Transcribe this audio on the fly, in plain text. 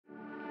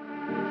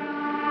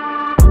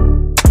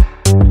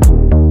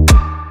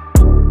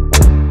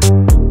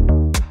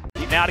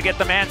now to get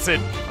them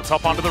answered. Let's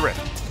hop onto the Rift.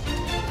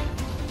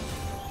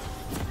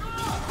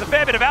 It's a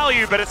fair bit of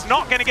value, but it's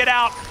not going to get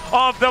out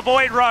of the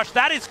Void Rush.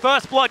 That is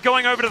first blood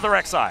going over to the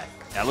Rek'Sai.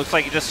 Yeah, it looks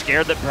like he just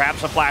scared that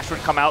perhaps a flash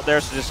would come out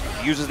there, so just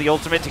uses the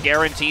ultimate to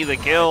guarantee the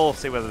kill.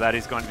 See whether that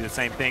is going to be the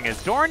same thing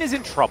as Doran is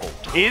in trouble.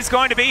 He's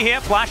going to be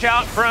here. Flash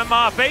out from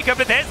Faker,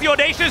 but there's the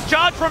audacious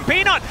charge from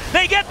Peanut.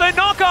 They get the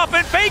knockoff,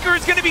 and Faker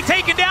is going to be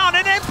taken down,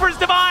 and Emperor's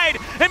Divide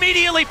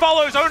immediately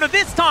follows. Ona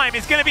this time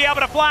is going to be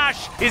able to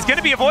flash. Is going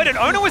to be avoided.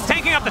 Ona was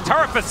tanking up the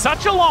turret for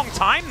such a long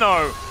time,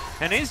 though,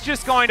 and is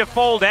just going to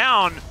fall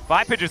down.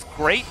 Viper just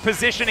great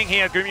positioning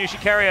here.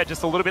 Gumayusi Carrier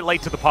just a little bit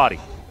late to the party.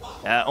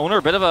 Owner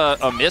a bit of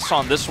a miss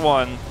on this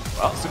one.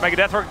 Well, Super Mega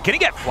Death Throw, can he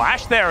get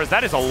flashed there? As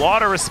that is a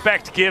lot of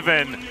respect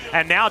given.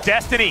 And now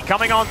Destiny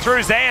coming on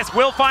through. Zeus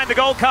will find the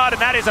gold card,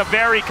 and that is a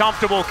very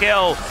comfortable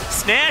kill.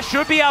 Snare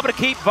should be able to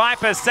keep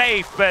Viper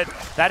safe, but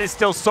that is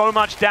still so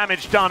much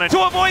damage done. And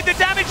to avoid the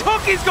damage,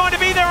 Hook is going to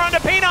be there under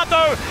Peanut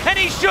though, and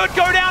he should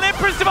go down.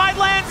 Emperor's Divide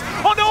lands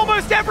on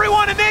almost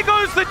everyone, and there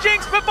goes the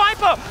Jinx, but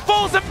Viper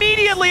falls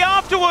immediately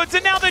afterwards,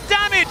 and now the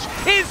damage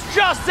is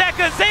just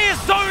Zeka.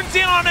 Zeus zones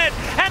in on it,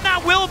 and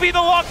that will be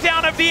the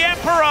lockdown of the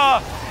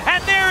Emperor.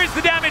 And there is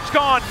the damage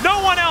gone.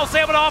 No one else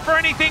able to offer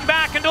anything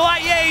back. And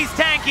Delight, yeah, he's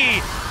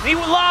tanky. He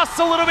lasts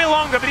a little bit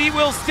longer, but he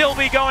will still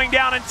be going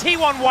down. And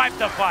T1 wiped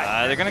the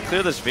fight. They're going to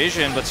clear this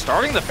vision, but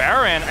starting the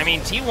Baron, I mean,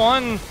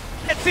 T1...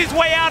 Gets his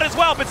way out as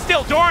well, but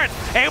still, Doran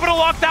able to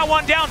lock that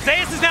one down.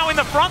 Zeus is now in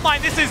the front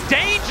line. This is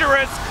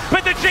dangerous,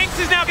 but the Jinx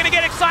is now going to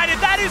get excited.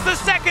 That is the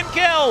second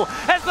kill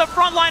as the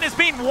front line has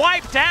been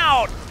wiped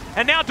out.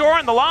 And now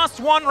Doran, the last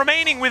one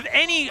remaining with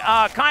any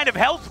kind of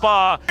health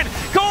bar,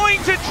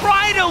 going to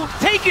try to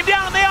take him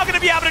down, and they are going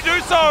to be able to do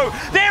so.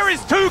 There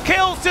is 2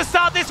 kills to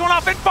start this one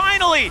off, and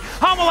finally,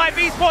 Humble Life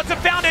Esports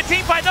have found a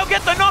team fight. They'll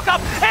get the knock-up.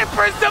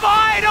 Emperor's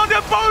Divide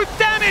onto both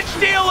damage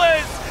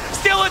dealers.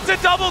 Still, it's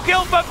a double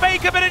kill for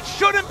Faker, but it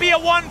shouldn't be a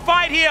one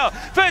fight here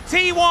for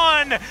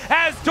T1,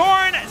 as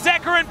Doran,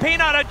 Zeka, and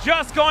Peanut are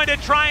just going to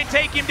try and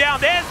take him down.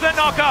 There's the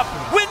knock-up.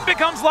 Wind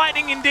becomes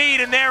lightning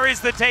indeed, and there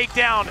is the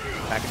takedown.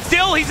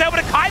 Still, he's able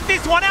to kite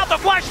this one out. The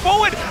flash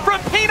forward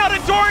from Peanut,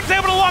 and Doran's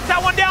able to lock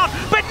that one down.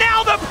 But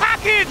now the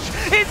package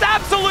is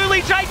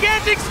absolutely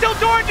gigantic. Still,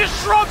 Doran just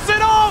shrugs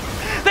it off.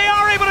 They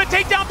are able to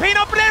take down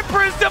Peanut, but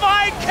Emperor's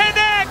Divide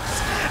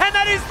connects. And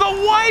that is the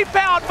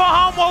wipeout for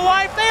Humble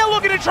Life. They are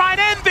looking to try and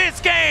end this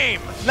game.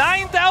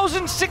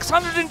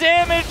 9,600 in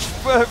damage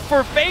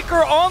for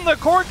Faker on the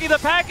Corki. The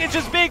package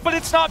is big, but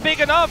it's not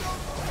big enough.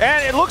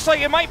 And it looks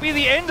like it might be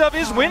the end of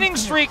his winning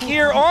streak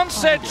here on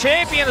said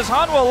champion as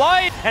Hanwha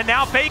Light. And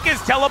now Faker's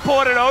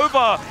teleported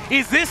over.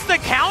 Is this the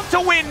count to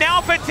win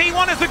now for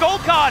T1 as the gold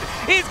card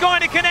is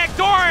going to connect?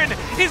 Doran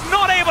is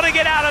not able to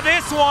get out of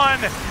this one.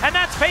 And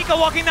that's Faker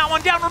locking that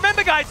one down.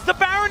 Remember guys, the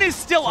Baron is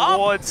still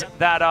towards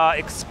that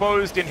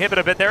exposed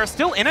inhibitor, but there are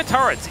still inner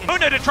turrets.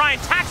 Una to try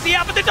and taxi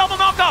out, but the double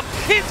knockup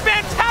is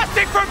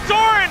fantastic from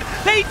Doran.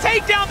 They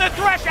take down the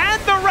Thresh and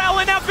the Rel,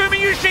 and now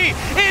Gumayusi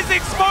is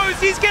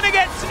exposed. He's going to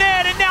get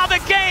snared, and now the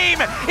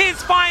game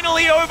is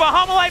finally over.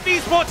 Humble Life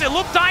Esports, it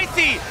looked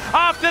dicey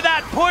after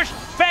that push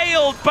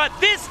failed, but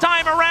this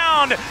time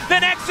around, the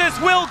Nexus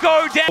will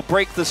go down.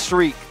 Break the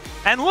streak.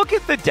 And look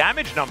at the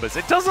damage numbers.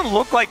 It doesn't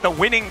look like the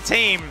winning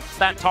team.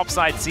 That top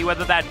side, see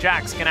whether that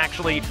Jax can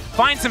actually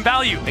find some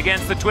value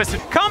against the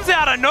Twisted. Comes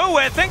out of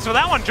nowhere. Thanks for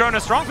that one,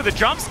 Jonas Strong, for the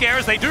jump scare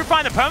as they do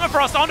find the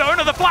permafrost onto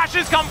Ona. The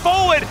flashes come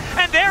forward,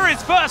 and there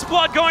is first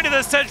blood going to the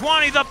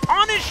Sejuani. The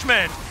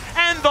punishment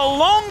and the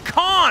long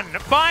con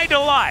by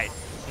Delight.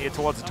 Here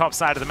towards the top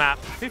side of the map,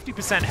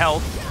 50%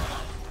 health.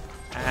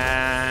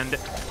 And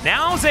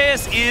now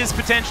Zeus is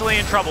potentially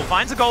in trouble.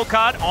 Finds a gold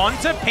card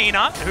onto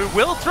Peanut, who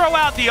will throw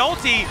out the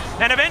ulti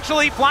and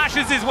eventually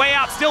flashes his way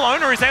out. Still,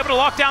 Owner is able to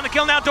lock down the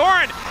kill. Now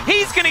Doran,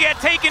 he's going to get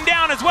taken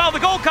down as well. The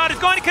gold card is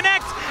going to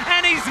connect,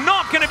 and he's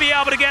not going to be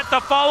able to get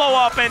the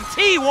follow-up. And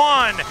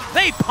T1,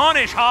 they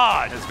punish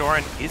hard. As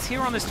Doran is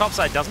here on this top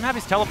side, doesn't have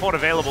his teleport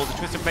available. The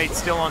Twisted Fate's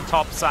still on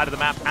top side of the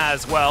map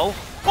as well.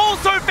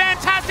 Also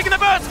fantastic, and the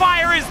burst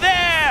fire is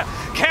there.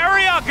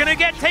 Carrier gonna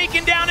get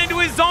taken down into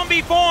his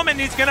zombie form, and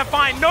he's gonna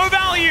find no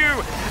value.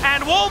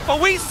 And Wolf, are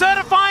we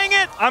certifying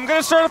it? I'm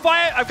gonna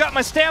certify it. I've got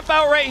my stamp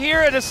out right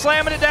here and just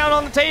slamming it down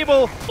on the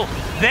table.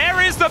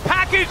 There is the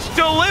package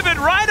delivered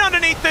right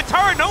underneath the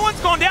turret. No one's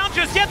gone down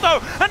just yet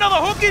though. Another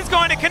hook is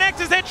going to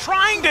connect as they're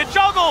trying to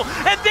juggle,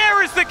 and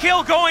there is the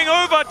kill going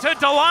over to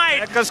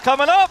Delight. Ekka's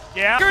coming up.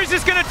 Yeah. Viper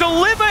is gonna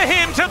deliver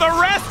him to the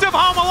rest of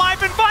Humble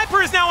Life, and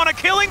Viper is now on a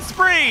killing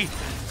spree.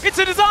 It's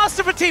a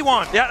disaster for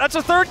T1. Yeah, that's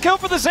a third kill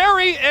for the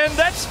Zeri, and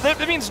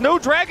that means no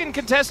dragon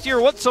contest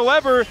here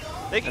whatsoever.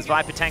 As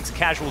Viper tanks a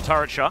casual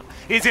turret shot,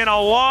 he's in a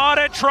lot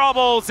of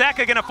trouble.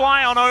 Zeka gonna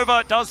fly on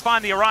over, does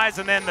find the Arise,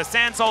 and then the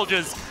Sand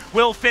Soldiers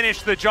will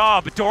finish the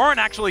job. Doran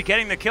actually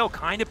getting the kill,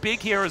 kind of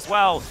big here as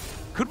well.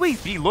 Could we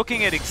be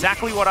looking at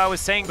exactly what I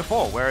was saying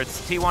before, where it's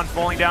T1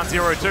 falling down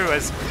 0-2,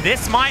 as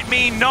this might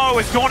mean no,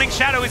 as Dawning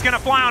Shadow is going to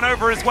fly on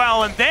over as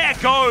well, and there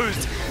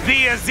goes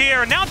the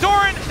Azir. Now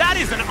Doran, that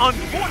is an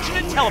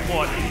unfortunate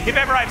teleport, if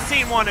ever I've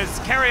seen one, as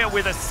Carrier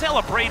with a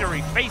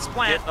celebratory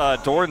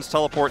faceplant. Doran's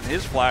teleport in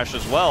his flash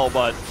as well,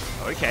 but...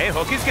 Okay,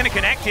 Hook is going to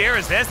connect here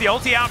as there's the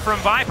ulti out from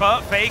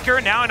Viper.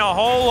 Faker now in a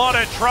whole lot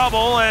of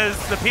trouble as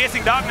the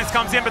Piercing Darkness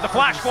comes in, but the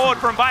flash forward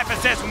from Viper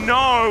says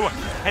no.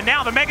 And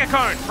now the Mega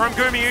Cone from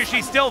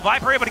Gumayusi, still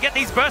Viper able to get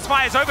these burst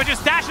fires over,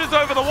 just dashes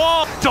over the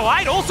wall.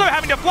 Delight also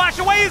having to flash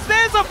away as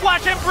there's a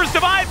flash Emperor's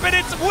Divide, but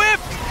it's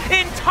whipped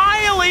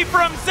entirely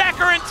from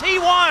Zeka, and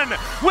T1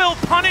 will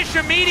punish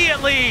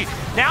immediately.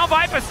 Now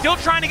Viper still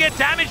trying to get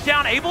damage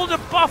down, able to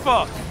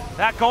buffer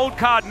that gold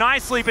card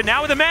nicely, but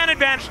now with a man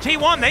advantage,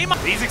 T1,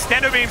 these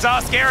extendo beams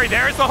are scary.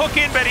 There is the hook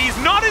in, but he's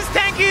not as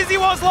tanky as he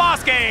was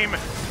last game.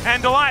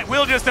 And Delight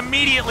will just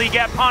immediately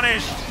get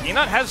punished.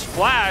 Peanut has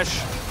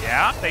flash.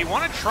 Yeah, they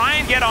want to try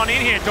and get on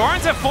in here.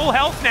 Doran's at full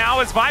health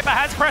now as Viper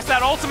has pressed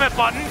that ultimate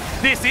button.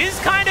 This is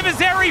kind of a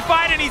Zeri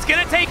fight, and he's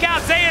going to take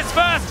out Zeus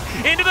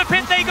first. Into the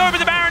pit they go, but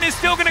the Baron is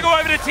still going to go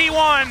over to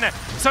T1.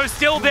 So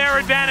still their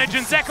advantage,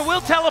 and Zeka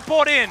will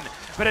teleport in,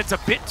 but it's a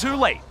bit too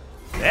late.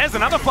 There's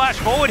another flash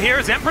forward here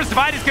as Emperor's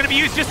Divide is going to be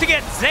used just to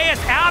get Zeus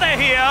out of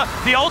here.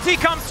 The ulti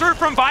comes through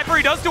from Viper.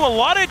 He does do a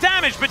lot of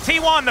damage, but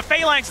T1, the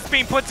Phalanx has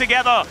been put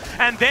together,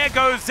 and there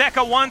goes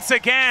Zeka once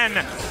again.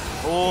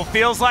 Oh,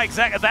 feels like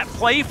Zeka, that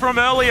play from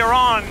earlier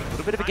on. A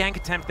little bit of a gank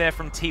attempt there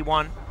from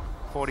T1.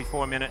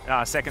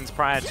 44 seconds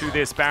prior to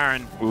this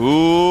Baron.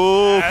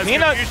 Ooh,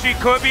 Peanut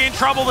could be in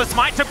trouble. The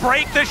smite to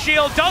break the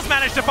shield does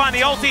manage to find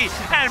the ulti,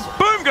 and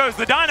boom goes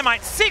the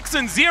dynamite.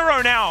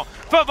 6-0 now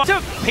for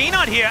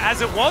Peanut here,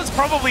 as it was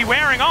probably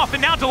wearing off,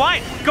 and now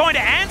Delight going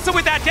to answer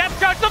with that depth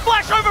charge. The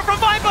flash over from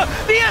Viper,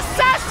 the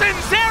assassin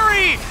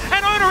Zeri,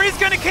 and Owner is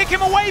going to kick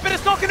him away, but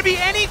it's not going to be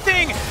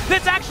anything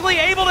that's actually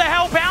able to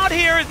help out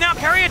here. As now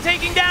Carrier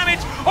taking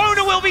damage,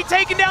 Owner will be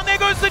taken down. There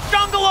goes the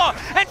jungler,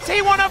 and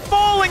T1 are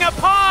falling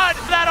apart.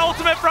 That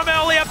ultimate from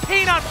earlier,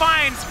 Peanut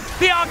finds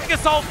the Arctic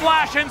Assault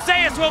flash, and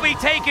Zeus will be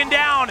taken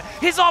down.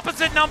 His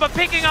opposite number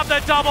picking up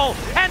the double,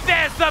 and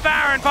there's the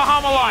Baron for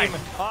Hummelite.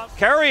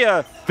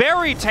 Carrier,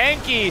 very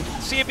tanky.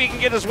 See if he can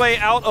get his way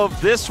out of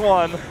this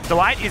one.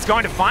 Delight is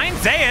going to find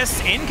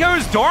Zeus. In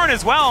goes Doran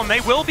as well, and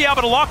they will be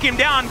able to lock him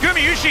down.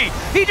 Gumayusi,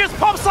 he just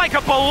pops like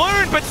a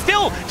balloon, but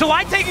still,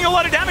 Delight taking a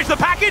lot of damage. The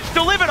package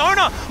delivered.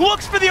 Owner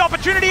looks for the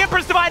opportunity.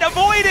 Empress Divide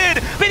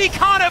avoided, but he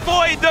can't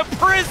avoid the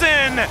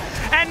prison.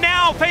 And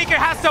now Faker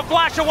has to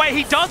flash away.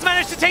 He does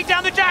manage to take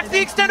down the Jax. The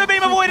extender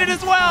beam avoided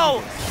as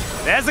well.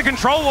 There's the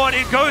control ward.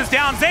 It goes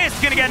down. Zeus is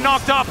going to get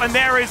knocked up, and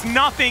there is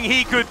nothing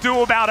he could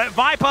do about it.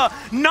 Viper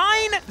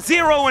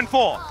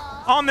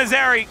 9-0-4 on the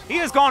Zeri. He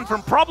has gone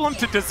from problem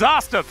to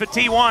disaster for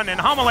T1, and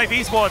Hummelite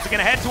Esports are going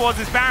to head towards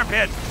this Baron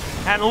pit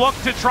and look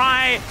to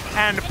try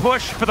and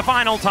push for the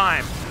final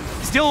time.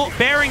 Still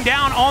bearing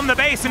down on the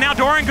base, and now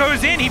Doran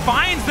goes in. He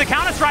finds the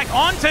counter-strike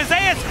onto Zeus,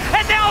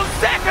 and now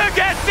Zeka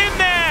gets in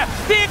there!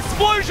 The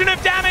explosion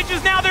of damage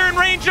is now they're in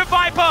range of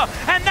Viper,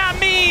 and that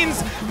means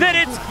that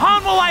it's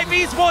Hummelite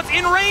Esports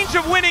in range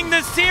of winning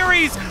the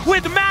series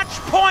with match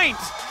point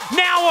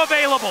now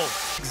available.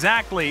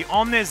 Exactly,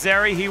 on this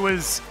Zeri, he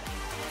was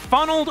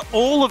funneled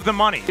all of the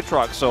money.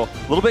 Truck, so a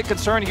little bit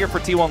concerned here for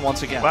T1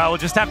 once again. Well, we'll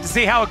just have to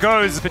see how it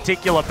goes.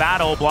 Particular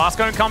battle.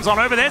 Blastcone comes on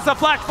over. There's the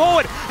flash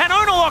forward, and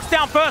Owner locks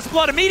down first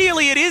blood.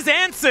 Immediately it is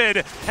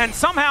answered, and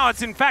somehow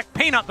it's in fact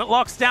Peanut that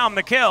locks down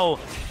the kill.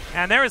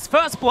 And there is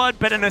first blood,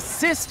 but an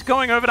assist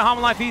going over to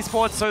Hummelite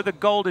Esports, so the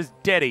gold is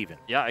dead even.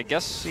 Yeah, I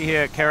guess. See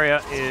here, Carrier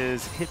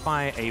is hit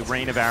by a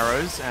rain of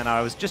arrows, and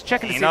I was just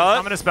checking to see if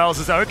Summoner Spells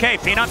is okay.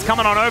 Peanut's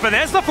coming on over.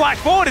 There's the flash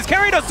forward as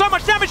Carrier does so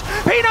much damage.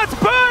 Peanut's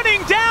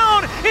burning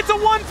down! It's a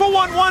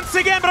 1-for-1 once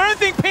again, but I don't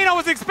think Peanut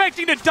was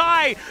expecting to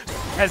die.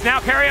 As now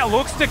Carrier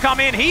looks to come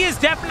in. He is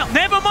definitely...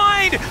 Never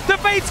mind! The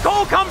Fate's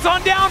Call comes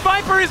on down.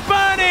 Viper is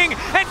burning,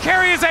 and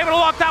Carrier is able to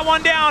lock that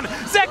one down.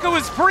 Zeka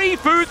was free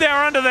food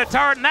there under the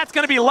turret, and that's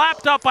going to be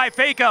lapped up by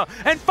Faker.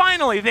 And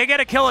finally, they get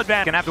a kill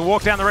advantage. Gonna have to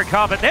walk down the red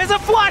carpet. There's a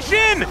flash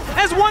in,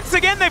 as once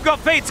again they've got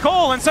Fate's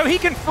Call, and so he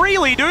can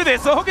freely do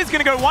this. The hook is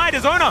going to go wide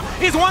as Owner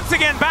is once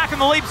again back, and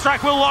the leap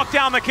strike will lock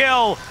down the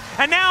kill.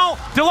 And now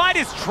Delight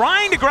is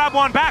trying to grab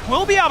one back.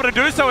 Will be able to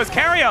do so as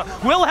Carrier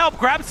will help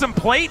grab some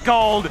plate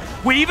gold.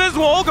 Weaver's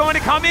Wall going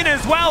to come in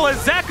as well as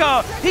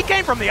Zeka. He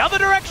came from the other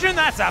direction.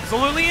 That's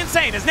absolutely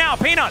insane. As now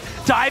Peanut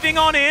diving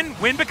on in.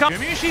 Win becomes...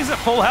 Gumayushi's at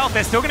full health.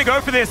 They're still going to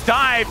go for this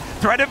dive.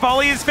 Threaded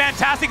volley is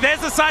fantastic.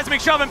 There's the seismic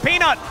shove, and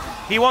Peanut,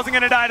 he wasn't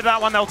going to die to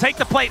that one. They'll take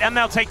the plate and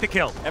they'll take the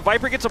kill. And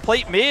Viper gets a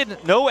plate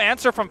mid. No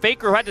answer from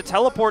Faker, who had to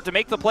teleport to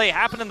make the play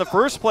happen in the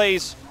first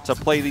place to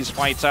play these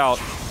fights out.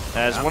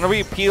 As when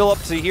we peel up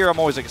to here, I'm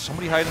always like, is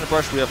somebody hiding in the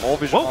brush? We have all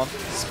vision on.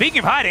 Speaking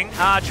of hiding,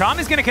 Charm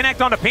is going to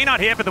connect onto Peanut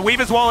here, but the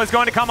Weaver's Wall is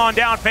going to come on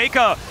down.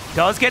 Faker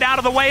does get out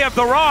of the way of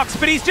the rocks,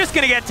 but he's just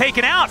going to get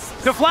taken out.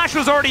 The flash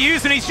was already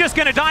used, and he's just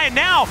going to die. And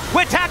now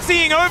we're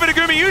taxiing over to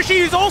Gumayusi,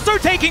 who's also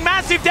taking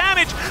massive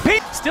damage.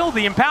 Still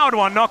the empowered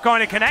one not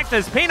going to connect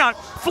as Peanut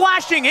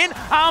flashing in.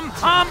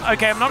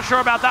 Okay, I'm not sure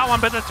about that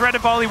one, but the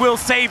threaded volley will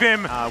save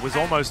him. Was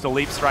almost a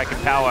leap strike in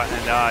power,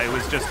 and it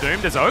was just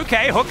doomed as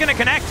okay, Hook going to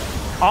connect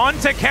On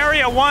to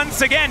Carrier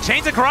once again.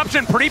 Chains of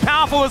Corruption, pretty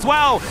powerful as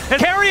well.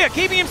 Carrier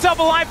keeping himself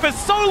alive for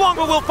so long,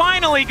 but will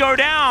finally go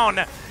down.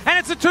 And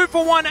it's a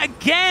 2-for-1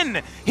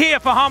 again here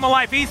for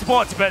Hammerlife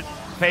Esports, but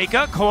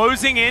Faker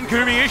closing in.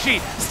 Gumayusi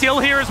still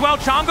here as well.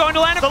 Charm going to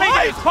land, and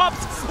Faker just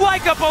pops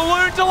like a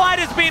balloon. Delight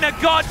has been a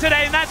god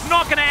today, and that's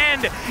not going to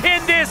end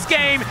in this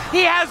game.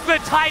 He has the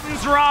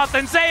Titan's Wrath,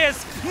 and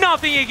Zeus,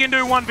 nothing he can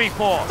do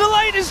 1v4.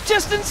 Delight is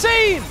just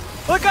insane.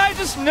 The guy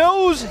just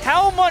knows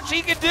how much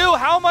he can do,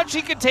 how much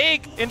he can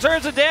take in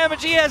terms of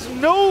damage. He has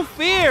no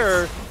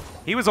fear.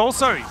 He was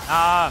also,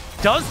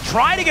 does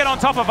try to get on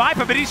top of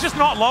Viper, but he's just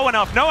not low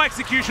enough. No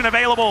execution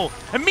available.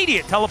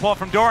 Immediate teleport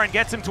from Doran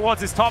gets him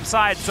towards his top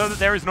side so that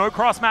there is no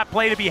cross-map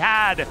play to be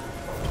had.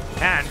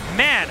 And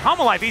man,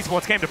 Hammerlife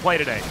Esports came to play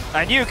today.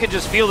 And you can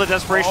just feel the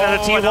desperation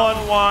out of T1.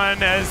 Another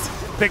one as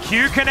the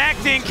Q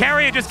connecting.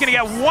 Carrier just going to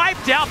get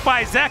wiped out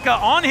by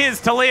Zeka on his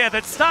Talia.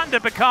 That's starting to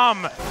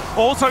become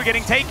also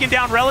getting taken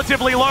down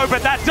relatively low,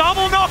 but that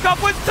double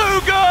knockup was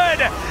too good.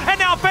 And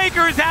now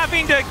Faker is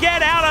having to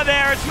get out of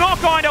there. It's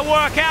not going to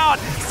work out.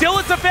 Still,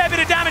 it's a fair bit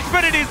of damage,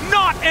 but it is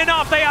not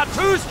enough. They are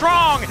too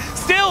strong.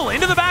 Still,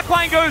 into the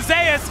backline goes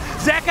Zeus.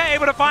 Zeka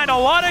able to find a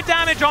lot of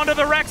damage onto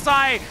the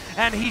Rek'Sai,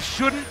 and he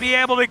shouldn't be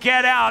able to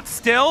get out.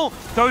 Still,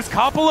 those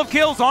couple of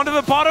kills onto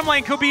the bottom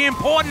lane could be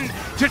important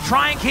to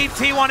try and keep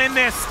T1 in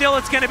there. Still,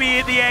 it's going to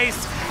be the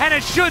ace, and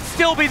it should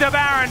still be the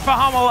Baron for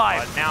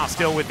Hammerlife. But now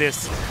still with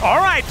this. All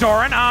right,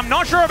 Doran, I'm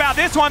not sure about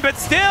this one, but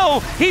still,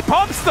 he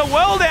pops the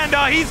World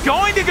Ender. He's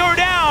going to go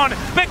down,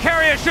 but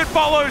Carrier should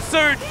follow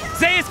suit.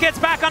 Zeus gets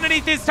back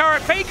underneath his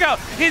turret. Faker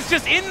is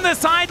just in the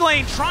side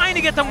lane trying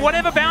to get them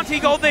whatever bounty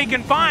gold they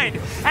can find,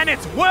 and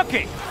it's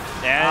working,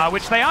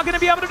 which they are going to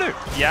be able to do.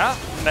 Yeah,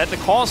 at the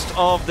cost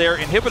of their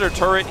inhibitor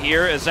turret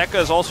here, as Zeka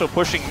is also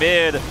pushing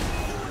mid.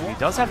 He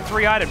does have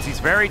 3 items.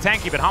 He's very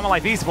tanky, but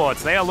Hammerlife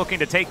Esports, they are looking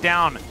to take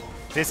down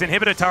this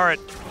inhibitor turret.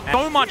 And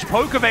so much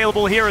poke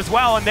available here as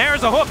well, and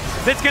there's a hook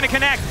that's going to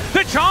connect.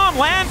 The charm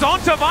lands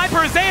onto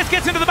Viper. Zeus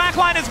gets into the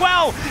backline as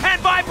well,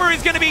 and Viper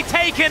is going to be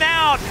taken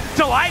out.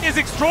 Delight is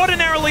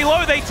extraordinarily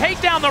low. They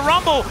take down the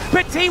Rumble,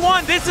 but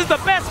T1, this is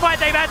the best fight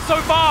they've had so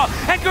far,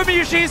 and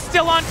Gumayusi is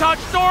still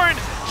untouched. Doran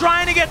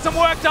trying to get some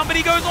work done, but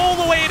he goes all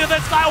the way to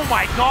the sky. Oh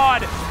my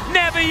god,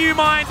 never you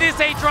mind. This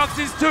Aatrox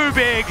is too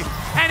big,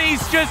 and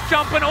he's just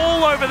jumping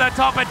all over the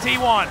top of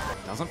T1.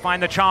 Doesn't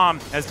find the charm,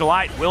 as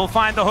Delight will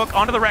find the hook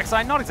onto the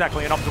Rek'Sai. Not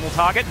exactly an optimal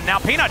target. And now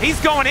Peanut, he's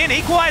going in.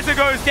 Equalizer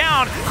goes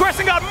down.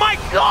 Crescent Guard, my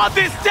god,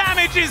 this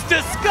damage is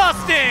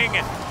disgusting.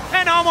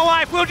 And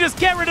Hammerlife will just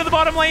get rid of the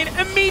bottom lane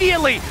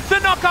immediately. The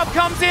knockup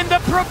comes in, the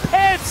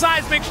prepared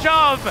seismic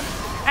shove.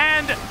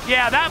 And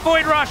yeah, that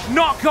Void Rush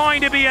not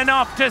going to be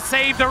enough to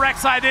save the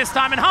Rek'Sai this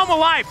time. And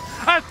Hammerlife,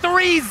 a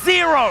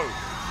 3-0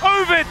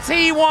 over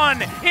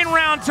T1 in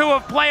round 2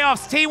 of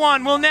playoffs.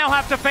 T1 will now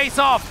have to face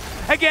off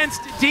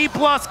against D+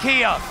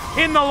 Kia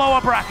in the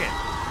lower bracket.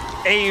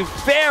 A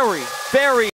very, very